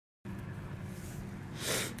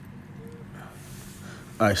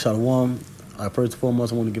All right, Shalom. All right, first and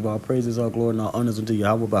foremost, I want to give all praises, all glory, and all honors unto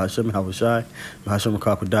Yahweh, Bahashem, Havashai, Bahashem,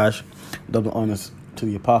 Kakadash. Double honors to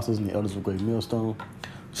the apostles and the elders of Great Millstone.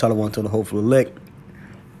 Shalom to the hopeful elect.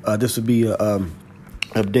 This would be a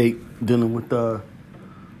update dealing with the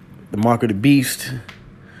mark of the beast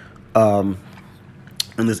and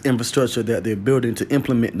this infrastructure that they're building to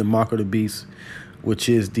implement the mark of the beast, which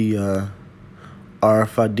is the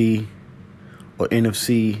RFID or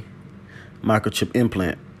NFC microchip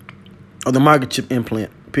implant, or the microchip implant,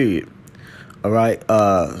 period. All right.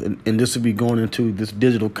 And this will be going into this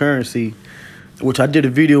digital currency, which I did a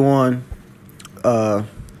video on a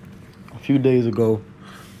few days ago,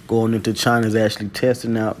 going into China's actually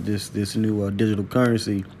testing out this new digital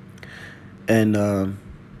currency. And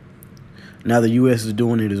now the U.S. is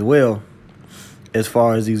doing it as well, as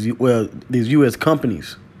far as these U.S.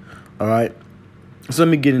 companies. All right. So let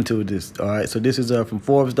me get into this. All right. So this is from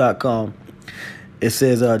Forbes.com. It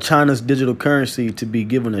says China's digital currency to be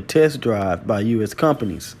given a test drive by U.S.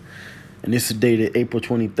 companies. And this is dated April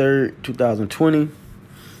 23rd, 2020.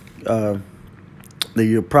 The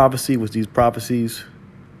year of prophecy, which these prophecies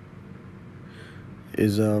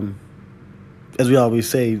is, as we always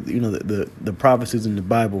say, you know, the prophecies in the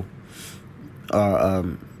Bible are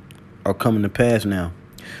coming to pass now.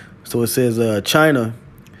 So it says China,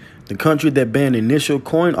 the country that banned initial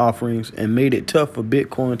coin offerings and made it tough for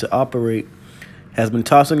Bitcoin to operate, has been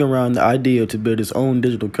tossing around the idea to build its own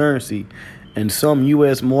digital currency, and some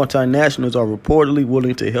U.S. multinationals are reportedly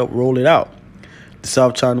willing to help roll it out. The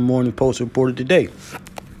South China Morning Post reported today.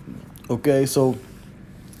 Okay, so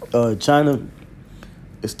China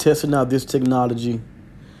is testing out this technology,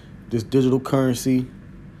 this digital currency.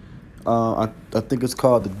 I think it's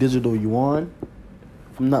called the digital yuan,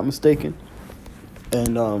 if I'm not mistaken.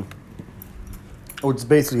 And it's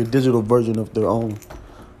basically a digital version of their own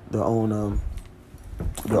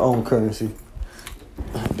currency.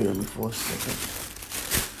 Bear me for a second.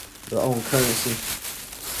 Their own currency.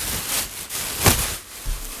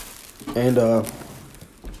 And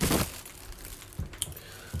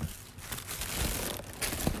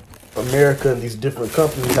America and these different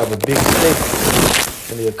companies have a big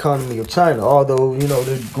stake in the economy of China. Although, you know,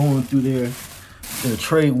 they're going through their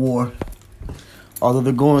trade war. Although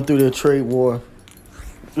they're going through their trade war,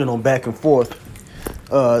 you know, back and forth,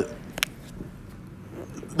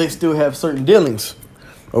 they still have certain dealings.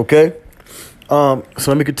 Okay. So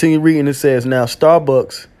let me continue reading. It says, now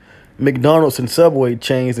Starbucks, McDonald's, and Subway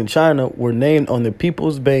chains in China were named on the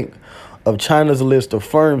People's Bank of China's list of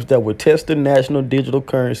firms that would test the national digital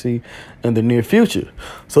currency in the near future.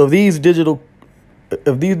 So if these digital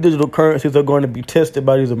currencies are going to be tested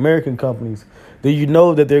by these American companies, then you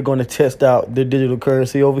know that they're going to test out their digital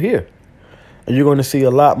currency over here. And you're going to see a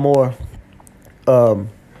lot more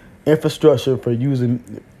infrastructure for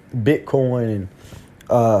using Bitcoin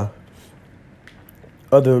and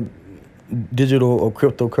other digital or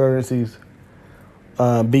cryptocurrencies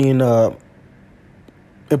being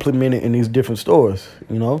implemented in these different stores,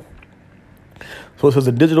 you know. So it says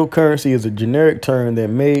a digital currency is a generic term that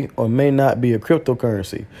may or may not be a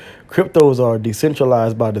cryptocurrency. Cryptos are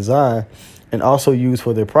decentralized by design and also used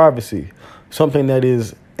for their privacy, something that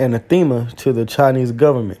is anathema to the Chinese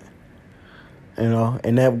government. You know,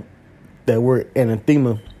 and that word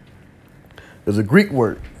anathema is a Greek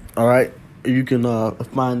word. All right, you can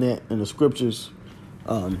find that in the scriptures.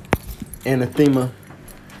 Anathema,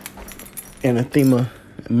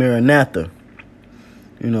 maranatha.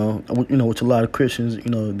 You know, which a lot of Christians,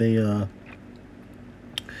 you know,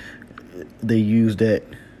 they use that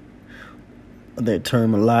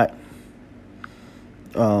term a lot.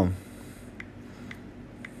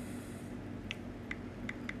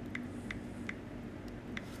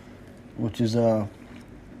 Which is was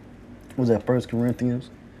that 1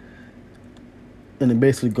 Corinthians, and it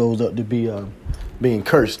basically goes up to be being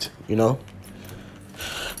cursed, you know.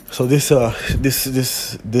 So this you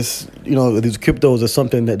know, these cryptos are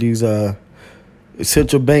something that these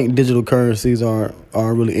central bank digital currencies aren't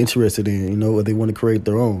really interested in, you know, or they want to create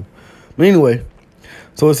their own. But anyway,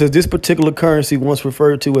 so it says this particular currency, once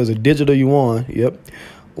referred to as a digital yuan,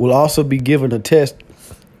 will also be given a test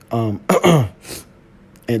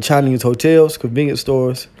in Chinese hotels, convenience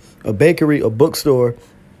stores, a bakery, a bookstore,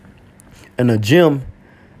 and a gym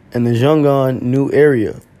in the Zhongnan New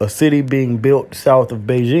Area, a city being built south of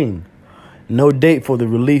Beijing. No date for the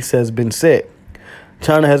release has been set.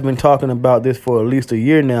 China has been talking about this for at least a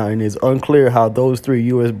year now, and it's unclear how those 3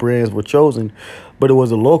 U.S. brands were chosen, but it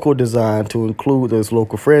was a local design to include those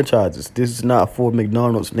local franchises. This is not for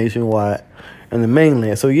McDonald's nationwide and the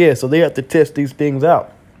mainland. So, yeah, so they have to test these things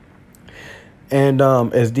out. And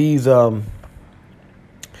as these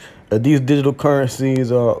these digital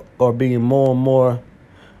currencies are being more and more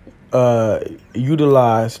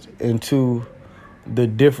utilized into the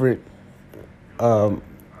different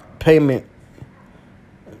payment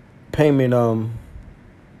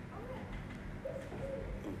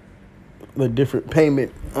the different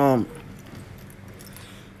payment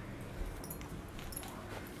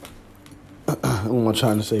what am I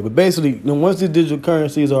trying to say? But basically, once these digital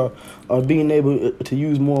currencies are being able to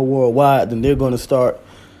use more worldwide, then they're going to start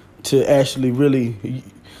to actually really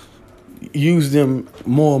use them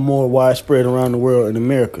more and more widespread around the world in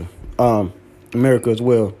America, America as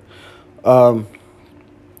well. So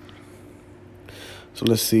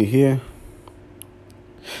let's see here.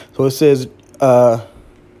 So it says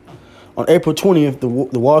on April 20th,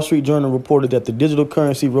 the Wall Street Journal reported that the digital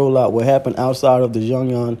currency rollout will happen outside of the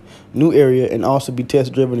Zhejiang new area and also be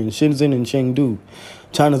test-driven in Shenzhen and Chengdu.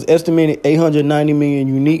 China's estimated 890 million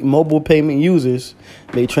unique mobile payment users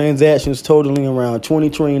made transactions totaling around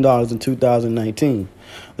 $20 trillion in 2019.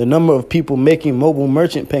 The number of people making mobile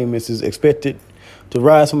merchant payments is expected to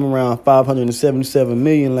rise from around 577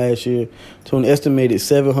 million last year to an estimated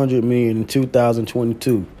 700 million in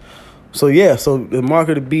 2022. So yeah, so the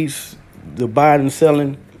market of the beast, the buying and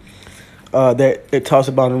selling that it talks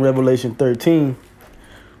about in Revelation 13,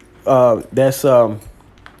 that's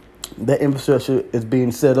that infrastructure is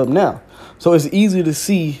being set up now. So it's easy to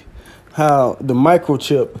see how the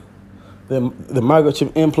microchip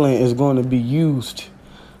implant is going to be used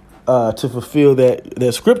to fulfill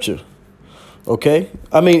that scripture. Okay,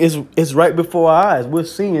 I mean it's right before our eyes. We're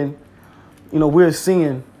seeing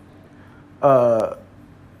the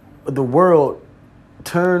world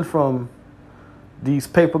turn from these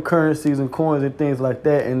paper currencies and coins and things like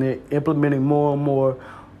that, and they're implementing more and more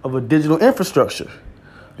of a digital infrastructure.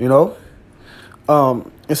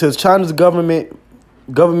 It says China's government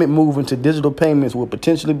move into digital payments will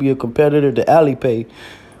potentially be a competitor to Alipay,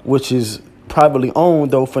 which is privately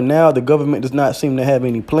owned, though for now the government does not seem to have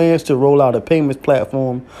any plans to roll out a payments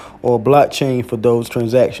platform or blockchain for those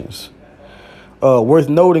transactions. Worth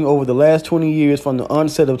noting, over the last 20 years from the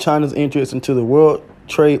onset of China's entrance into the World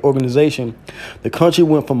Trade Organization, the country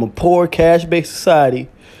went from a poor cash-based society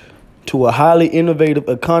to a highly innovative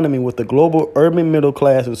economy with a global urban middle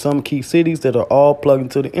class in some key cities that are all plugged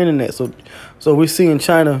into the internet. So we're seeing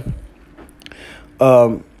China,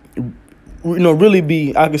 really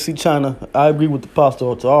be. I can see China. I agree with the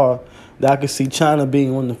Apostle Tar that I can see China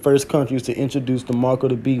being one of the first countries to introduce the mark of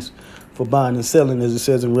the beast for buying and selling, as it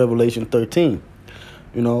says in Revelation 13.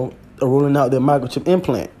 Rolling out their microchip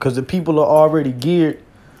implant because the people are already geared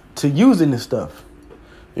to using this stuff.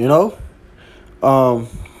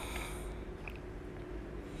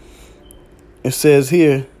 It says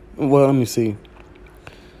here, well, let me see.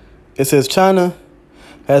 It says China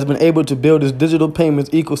has been able to build its digital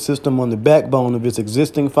payments ecosystem on the backbone of its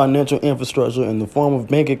existing financial infrastructure in the form of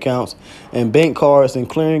bank accounts and bank cards and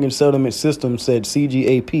clearing and settlement systems, said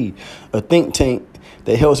CGAP, a think tank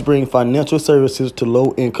that helps bring financial services to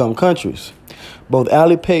low-income countries. Both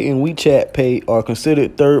Alipay and WeChat Pay are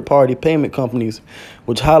considered third-party payment companies,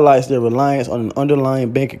 which highlights their reliance on an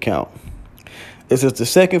underlying bank account. It says the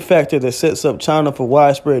second factor that sets up China for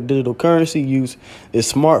widespread digital currency use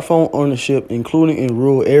is smartphone ownership, including in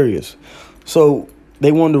rural areas. So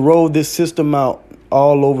they wanted to roll this system out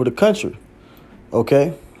all over the country,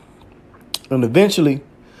 okay? And eventually,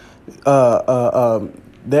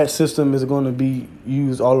 that system is going to be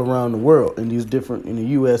used all around the world in the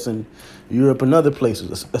U.S. and Europe and other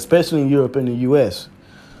places, especially in Europe and the U.S.,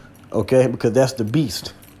 okay? Because that's the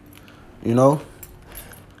beast,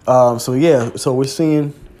 So we're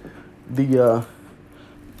seeing the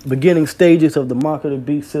beginning stages of the mark of the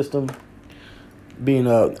beast system being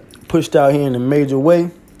pushed out here in a major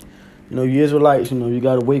way. You Israelites, you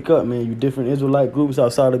got to wake up, man. You different Israelite groups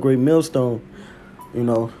outside the Great Millstone, you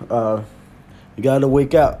got to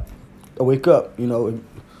wake up.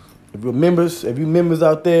 If you members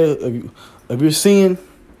out there, if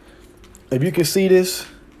you can see this,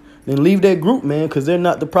 then leave that group, man, because they're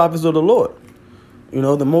not the prophets of the Lord.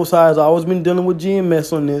 The Most High has always been dealing with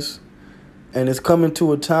GMS on this, and it's coming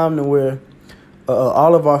to a time to where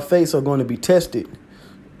all of our faiths are going to be tested,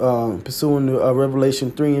 pursuing Revelation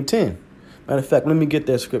 3 and 10. Matter of fact, let me get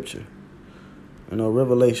that scripture.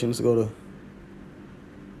 Revelation, let's go to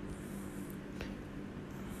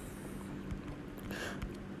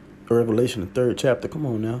Revelation, the 3rd chapter. Come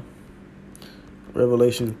on now.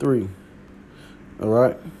 Revelation 3. All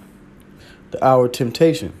right. The hour of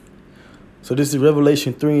temptation. So this is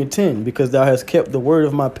Revelation 3 and 10. Because thou hast kept the word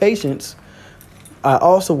of my patience, I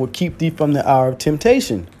also will keep thee from the hour of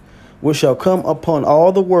temptation, which shall come upon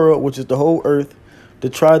all the world, which is the whole earth, to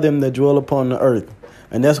try them that dwell upon the earth.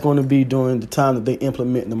 And that's going to be during the time that they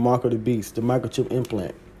implement the mark of the beast, the microchip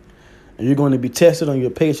implant. And you're going to be tested on your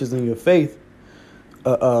patience and your faith,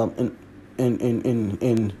 and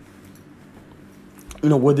you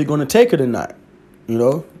know, whether they're going to take it or not. You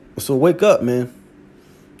know, so wake up, man.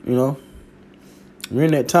 You know, we're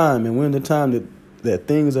in that time, and we're in the time that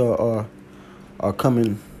things are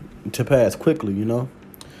coming to pass quickly. You know,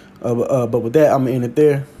 but with that, I'm gonna end it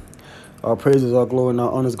there. Our praises, our glory, and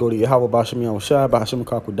our honors go to Yahweh, Bashem Yahushua, Bashem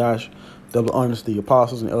Kakwadash, double honors to the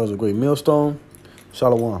apostles and elders of Great Millstone.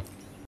 Shalom.